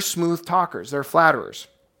 they're smooth talkers. They're flatterers.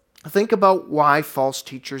 Think about why false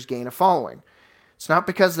teachers gain a following. It's not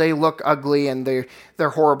because they look ugly and they're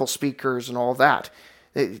horrible speakers and all that.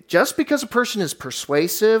 Just because a person is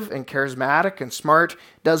persuasive and charismatic and smart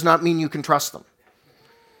does not mean you can trust them.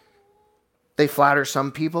 They flatter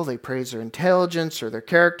some people, they praise their intelligence or their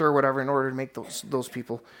character or whatever in order to make those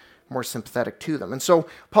people more sympathetic to them. And so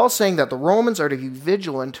Paul's saying that the Romans are to be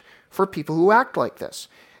vigilant for people who act like this.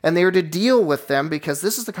 And they are to deal with them because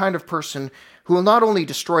this is the kind of person who will not only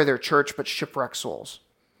destroy their church but shipwreck souls.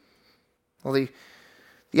 Well,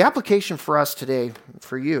 the application for us today,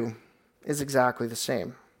 for you, is exactly the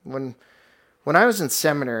same. When I was in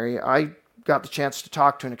seminary, I got the chance to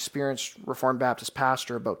talk to an experienced Reformed Baptist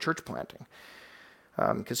pastor about church planting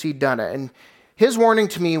because he'd done it. And his warning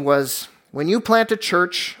to me was, when you plant a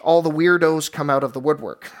church, all the weirdos come out of the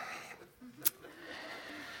woodwork.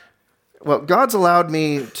 Well, God's allowed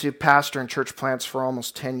me to pastor in church plants for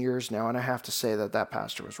almost 10 years now, and I have to say that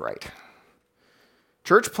pastor was right.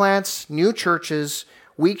 Church plants, new churches,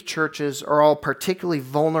 weak churches are all particularly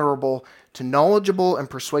vulnerable to knowledgeable and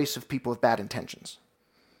persuasive people with bad intentions.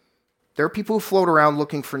 There are people who float around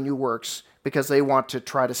looking for new works because they want to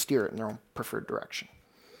try to steer it in their own preferred direction.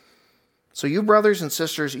 So you brothers and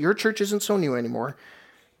sisters, your church isn't so new anymore,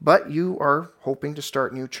 but you are hoping to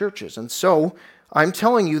start new churches. And so I'm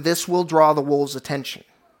telling you, this will draw the wolves' attention,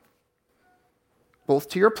 both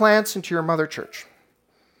to your plants and to your mother church.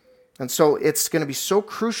 And so it's going to be so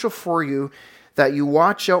crucial for you that you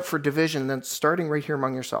watch out for division, then starting right here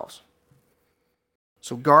among yourselves.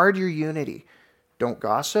 So guard your unity. Don't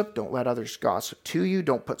gossip. Don't let others gossip to you.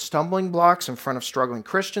 Don't put stumbling blocks in front of struggling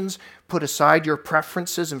Christians. Put aside your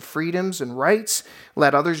preferences and freedoms and rights.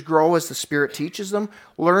 Let others grow as the Spirit teaches them.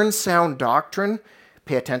 Learn sound doctrine.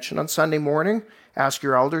 Pay attention on Sunday morning. Ask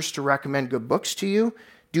your elders to recommend good books to you.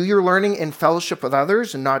 Do your learning in fellowship with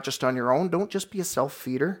others and not just on your own. Don't just be a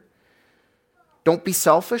self-feeder. Don't be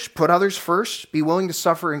selfish. Put others first. Be willing to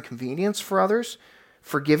suffer inconvenience for others,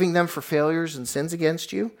 forgiving them for failures and sins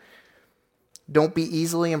against you. Don't be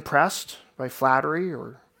easily impressed by flattery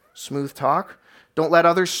or smooth talk. Don't let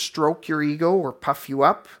others stroke your ego or puff you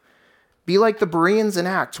up. Be like the Bereans in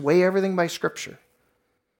Acts. Weigh everything by Scripture.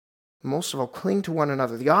 Most of all, cling to one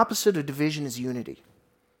another. The opposite of division is unity.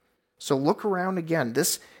 So look around again.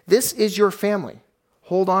 This is your family.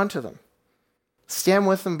 Hold on to them. Stand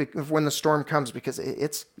with them when the storm comes, because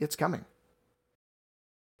it's coming.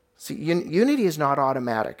 See, unity is not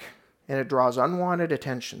automatic, and it draws unwanted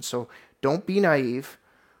attention. So don't be naive.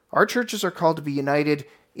 Our churches are called to be united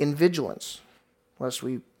in vigilance, lest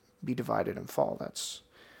we be divided and fall. That's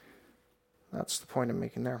the point I'm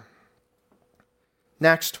making there.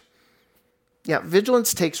 Next,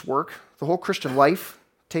 vigilance takes work. The whole Christian life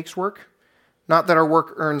takes work. Not that our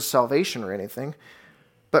work earns salvation or anything,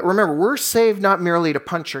 but remember, we're saved not merely to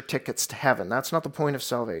punch our tickets to heaven. That's not the point of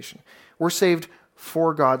salvation. We're saved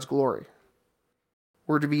for God's glory.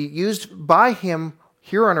 We're to be used by Him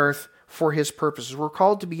here on earth for His purposes. We're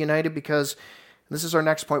called to be united because, and this is our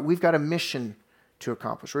next point, we've got a mission to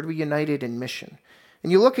accomplish. We're to be united in mission. And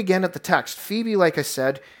you look again at the text. Phoebe, like I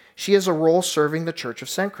said, she has a role serving the church of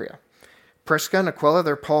Cenchrea. Prisca and Aquila,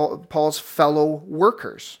 they're Paul's fellow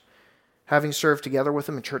workers, having served together with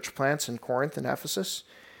him in church plants in Corinth and Ephesus.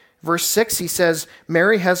 Verse 6, he says,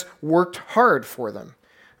 Mary has worked hard for them.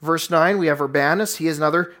 Verse 9, we have Urbanus. He is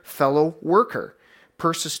another fellow worker.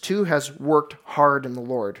 Persis, too, has worked hard in the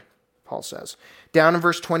Lord, Paul says. Down in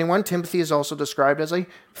verse 21, Timothy is also described as a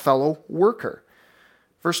fellow worker.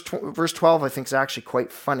 Verse 12, I think, is actually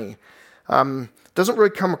quite funny. Doesn't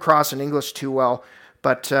really come across in English too well,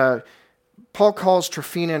 but Paul calls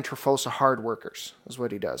Tryphena and Tryphosa hard workers, is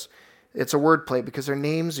what he does. It's a wordplay because their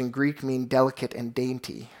names in Greek mean delicate and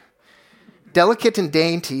dainty. Delicate and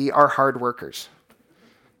dainty are hard workers.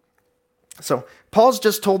 So Paul's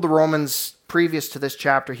just told the Romans previous to this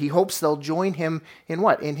chapter, he hopes they'll join him in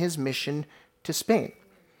what? In his mission to Spain.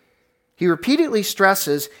 He repeatedly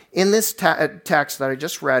stresses in this text that I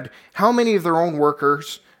just read how many of their own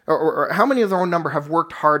workers, or how many of their own number have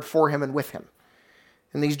worked hard for him and with him.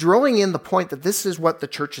 And he's drilling in the point that this is what the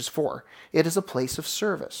church is for. It is a place of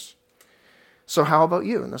service. So how about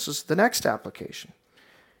you? And this is the next application.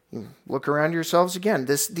 You look around yourselves again.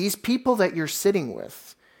 These people that you're sitting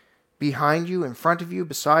with, behind you, in front of you,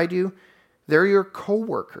 beside you, they're your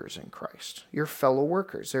co-workers in Christ, your fellow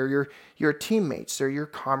workers. They're your teammates. They're your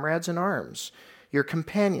comrades in arms, your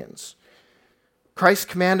companions. Christ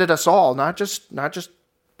commanded us all, not just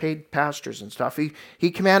paid pastors and stuff.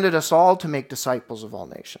 He commanded us all to make disciples of all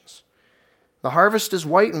nations. The harvest is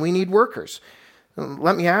white and we need workers.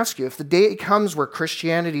 Let me ask you, if the day comes where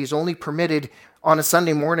Christianity is only permitted on a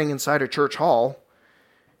Sunday morning inside a church hall,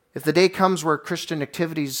 if the day comes where Christian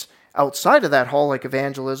activities outside of that hall, like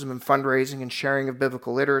evangelism and fundraising and sharing of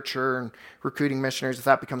biblical literature and recruiting missionaries, if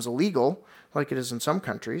that becomes illegal, like it is in some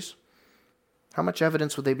countries, how much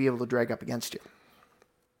evidence would they be able to drag up against you?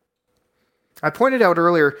 I pointed out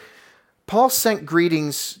earlier, Paul sent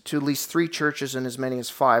greetings to at least 3 churches and as many as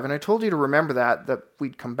 5, and I told you to remember that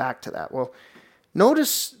we'd come back to that. Well,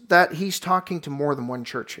 notice that he's talking to more than one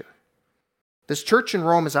church here. This church in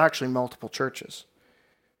Rome is actually multiple churches.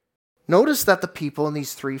 Notice that the people in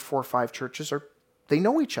these 3, 4, 5 churches they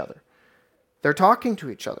know each other. They're talking to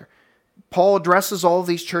each other. Paul addresses all of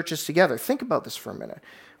these churches together. Think about this for a minute.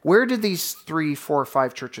 Where did these 3, 4,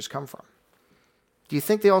 5 churches come from? Do you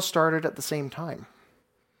think they all started at the same time?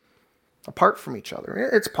 Apart from each other?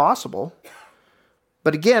 It's possible.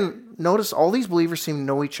 But again, notice all these believers seem to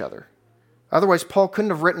know each other. Otherwise, Paul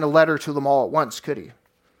couldn't have written a letter to them all at once, could he?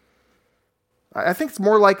 I think it's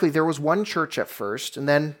more likely there was one church at first and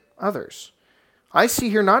then others. I see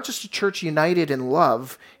here not just a church united in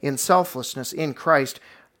love, in selflessness, in Christ.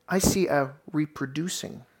 I see a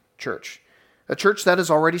reproducing church. A church that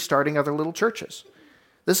is already starting other little churches.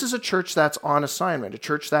 This is a church that's on assignment, a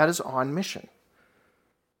church that is on mission.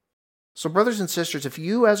 So brothers and sisters, if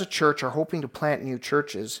you as a church are hoping to plant new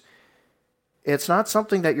churches, it's not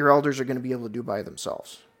something that your elders are going to be able to do by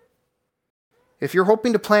themselves. If you're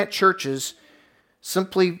hoping to plant churches,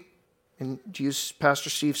 simply, and to use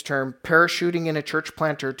Pastor Steve's term, parachuting in a church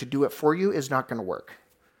planter to do it for you is not going to work.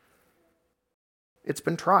 It's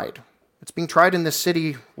been tried. It's being tried in this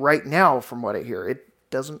city right now, from what I hear. It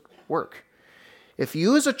doesn't work. If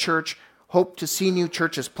you as a church hope to see new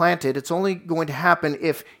churches planted, it's only going to happen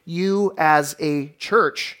if you as a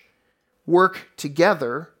church work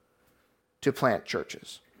together to plant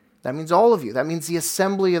churches. That means all of you. That means the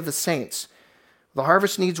assembly of the saints. The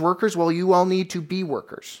harvest needs workers. Well, you all need to be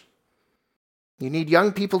workers. You need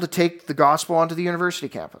young people to take the gospel onto the university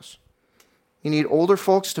campus. You need older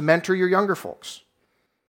folks to mentor your younger folks.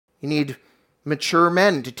 You need mature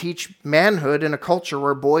men to teach manhood in a culture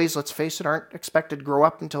where boys, let's face it, aren't expected to grow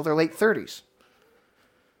up until their late 30s.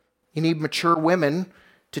 You need mature women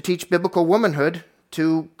to teach biblical womanhood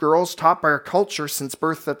to girls taught by our culture since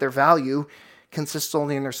birth that their value consists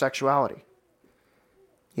only in their sexuality.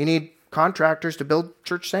 You need contractors to build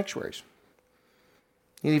church sanctuaries.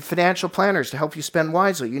 You need financial planners to help you spend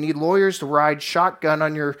wisely. You need lawyers to ride shotgun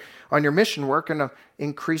on your mission work in an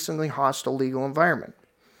increasingly hostile legal environment.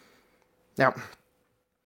 Now,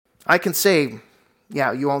 I can say,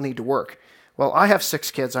 yeah, you all need to work. Well, I have 6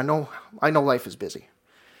 kids. I know life is busy.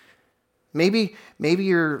 Maybe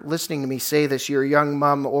you're listening to me say this. You're a young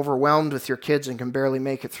mom overwhelmed with your kids and can barely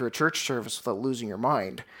make it through a church service without losing your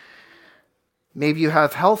mind. Maybe you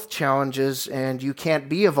have health challenges and you can't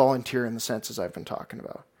be a volunteer in the senses I've been talking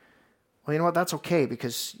about. Well, you know what? That's okay,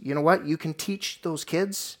 because you know what? You can teach those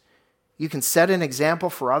kids. You can set an example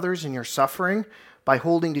for others in your suffering by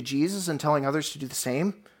holding to Jesus and telling others to do the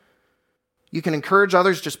same. You can encourage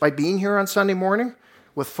others just by being here on Sunday morning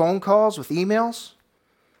with phone calls, with emails.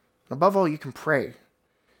 Above all, you can pray.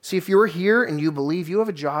 See, if you're here and you believe, you have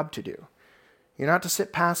a job to do. You're not to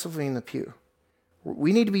sit passively in the pew.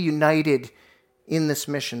 We need to be united in this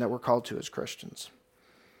mission that we're called to as Christians.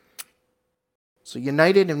 So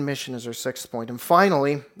united in mission is our 6th point. And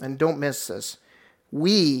finally, and don't miss this,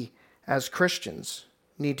 we as Christians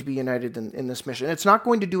need to be united in this mission. It's not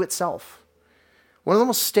going to do itself. One of the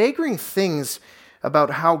most staggering things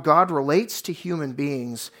about how God relates to human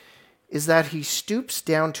beings is that he stoops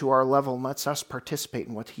down to our level and lets us participate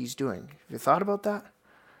in what he's doing. Have you thought about that?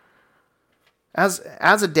 As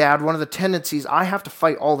a dad, one of the tendencies I have to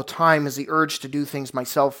fight all the time is the urge to do things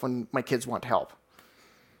myself when my kids want help.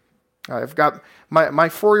 I've got my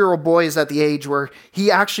 4-year-old boy is at the age where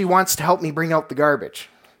he actually wants to help me bring out the garbage.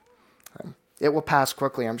 It will pass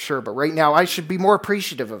quickly, I'm sure, but right now I should be more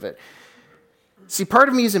appreciative of it. See, part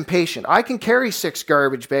of me is impatient. I can carry 6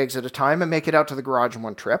 garbage bags at a time and make it out to the garage in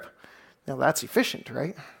one trip. Now that's efficient,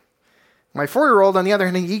 right? My 4-year-old, on the other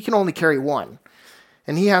hand, he can only carry 1.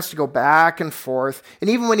 And he has to go back and forth. And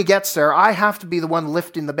even when he gets there, I have to be the one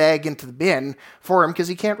lifting the bag into the bin for him because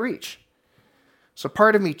he can't reach. So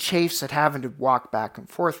part of me chafes at having to walk back and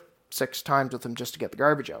forth 6 times with him just to get the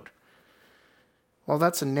garbage out. Well,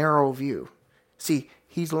 that's a narrow view. See,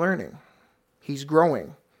 he's learning. He's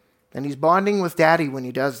growing. And he's bonding with Daddy when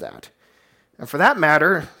he does that. And for that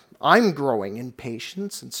matter, I'm growing in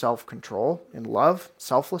patience and self-control, in love,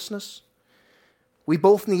 selflessness. We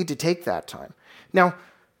both need to take that time. Now,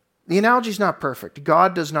 the analogy is not perfect.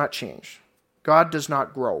 God does not change. God does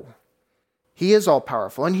not grow. He is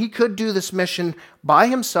all-powerful, and he could do this mission by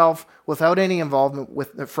himself without any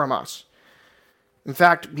involvement from us. In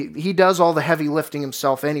fact, he does all the heavy lifting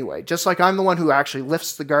himself anyway. Just like I'm the one who actually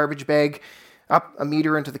lifts the garbage bag up a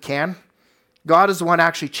meter into the can, God is the one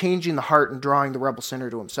actually changing the heart and drawing the rebel sinner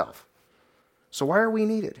to himself. So why are we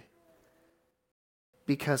needed?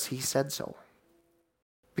 Because he said so.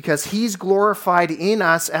 Because he's glorified in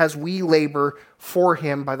us as we labor for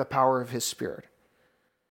him by the power of his Spirit.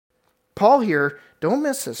 Paul here, don't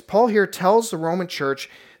miss this, Paul here tells the Roman church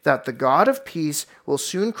that the God of peace will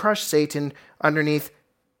soon crush Satan underneath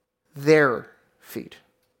their feet.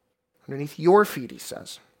 Underneath your feet, he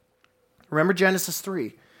says. Remember Genesis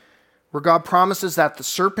 3, where God promises that the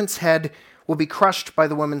serpent's head will be crushed by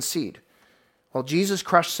the woman's seed. Well, Jesus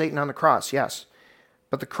crushed Satan on the cross, yes.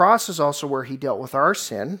 But the cross is also where he dealt with our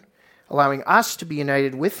sin, allowing us to be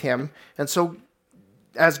united with him. And so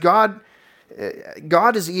as God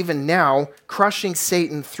is even now crushing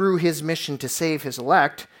Satan through his mission to save his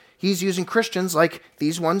elect, he's using Christians like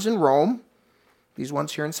these ones in Rome, these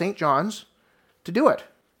ones here in St. John's, to do it.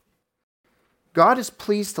 God is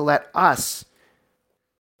pleased to let us,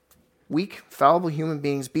 weak, fallible human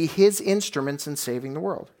beings, be his instruments in saving the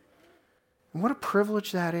world. And what a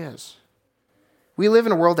privilege that is. We live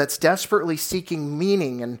in a world that's desperately seeking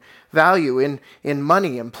meaning and value in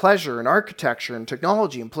money and pleasure and architecture and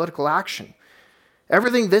technology and political action.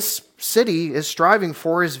 Everything this city is striving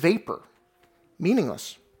for is vapor,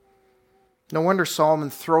 meaningless. No wonder Solomon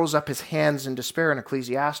throws up his hands in despair in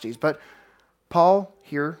Ecclesiastes, but Paul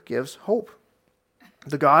here gives hope.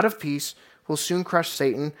 The God of peace will soon crush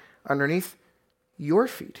Satan underneath your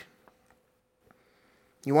feet.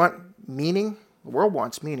 You want meaning? The world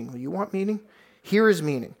wants meaning. You want meaning? Here is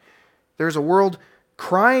meaning. There's a world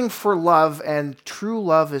crying for love, and true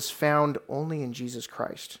love is found only in Jesus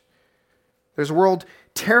Christ. There's a world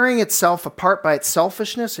tearing itself apart by its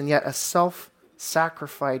selfishness, and yet a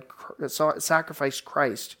self-sacrificed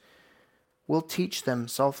Christ will teach them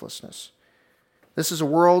selflessness. This is a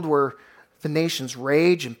world where the nations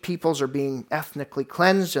rage and peoples are being ethnically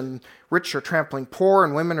cleansed and rich are trampling poor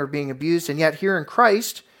and women are being abused. And yet here in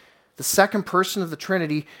Christ, the second person of the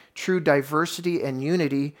Trinity, true diversity and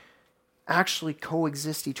unity actually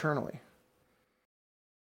coexist eternally.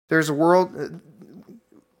 There's a world,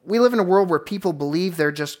 we live in a world where people believe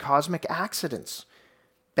they're just cosmic accidents,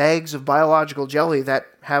 bags of biological jelly that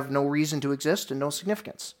have no reason to exist and no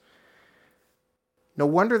significance. No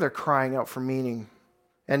wonder they're crying out for meaning.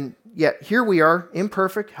 And yet here we are,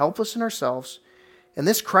 imperfect, helpless in ourselves, and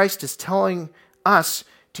this Christ is telling us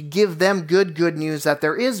to give them good news that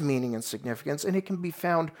there is meaning and significance, and it can be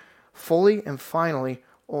found fully and finally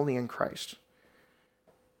only in Christ.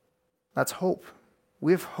 That's hope.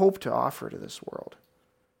 We have hope to offer to this world.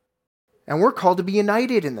 And we're called to be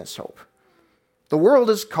united in this hope. The world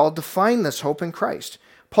is called to find this hope in Christ.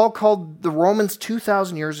 Paul called the Romans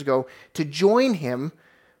 2,000 years ago to join him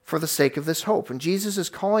for the sake of this hope. And Jesus is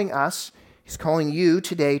calling us, he's calling you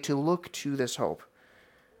today to look to this hope.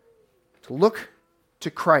 To look to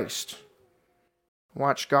Christ.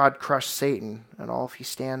 Watch God crush Satan and all he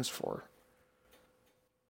stands for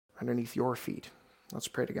underneath your feet. Let's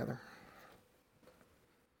pray together.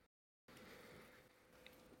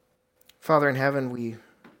 Father in heaven, we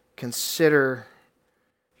consider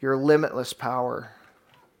your limitless power,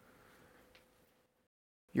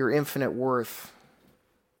 your infinite worth,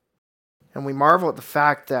 and we marvel at the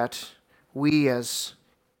fact that we as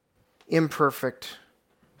imperfect,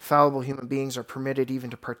 fallible human beings are permitted even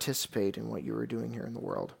to participate in what you are doing here in the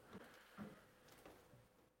world.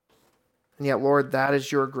 And yet, Lord, that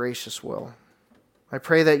is your gracious will. I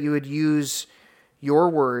pray that you would use your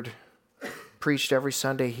word preached every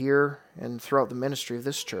Sunday here and throughout the ministry of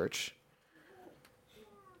this church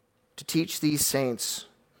to teach these saints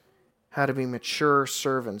how to be mature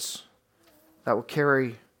servants that will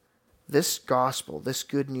carry this gospel, this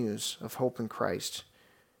good news of hope in Christ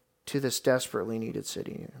to this desperately needed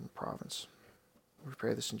city and province. We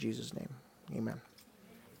pray this in Jesus' name. Amen.